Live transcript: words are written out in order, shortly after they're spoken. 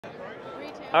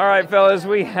All right, fellas,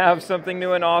 we have something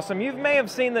new and awesome. You may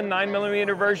have seen the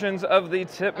 9mm versions of the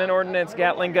Tippmann Ordnance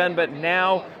Gatling gun, but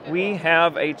now we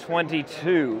have a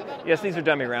 22. Yes, these are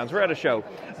dummy rounds. We're at a show.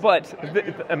 But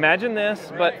imagine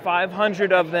this, but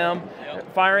 500 of them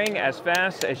firing as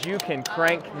fast as you can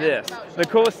crank this. The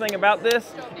coolest thing about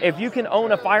this, if you can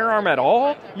own a firearm at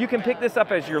all, you can pick this up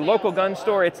as your local gun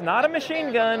store. It's not a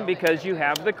machine gun because you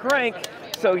have the crank.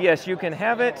 So yes, you can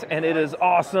have it, and it is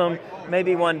awesome.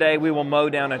 Maybe one day we will mow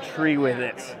down a tree with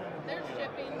it.